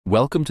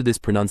Welcome to this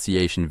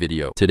pronunciation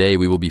video. Today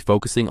we will be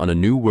focusing on a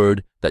new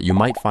word that you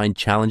might find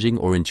challenging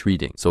or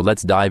intriguing. So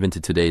let's dive into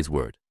today's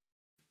word.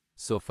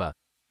 Sofa,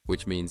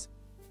 which means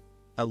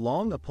A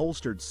long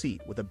upholstered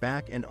seat with a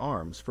back and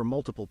arms for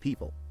multiple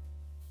people.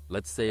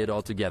 let's say it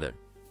all together.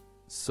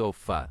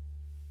 Sofa.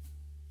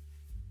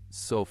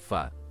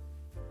 Sofa.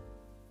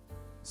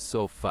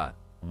 Sofa.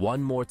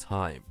 One more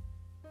time.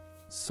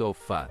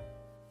 Sofa.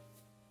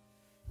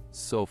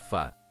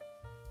 Sofa.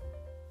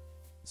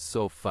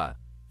 Sofa.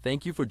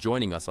 Thank you for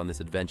joining us on this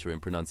adventure in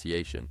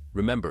pronunciation.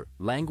 Remember,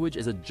 language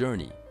is a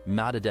journey,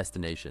 not a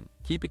destination.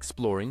 Keep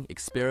exploring,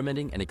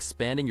 experimenting, and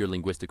expanding your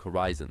linguistic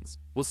horizons.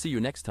 We'll see you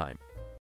next time.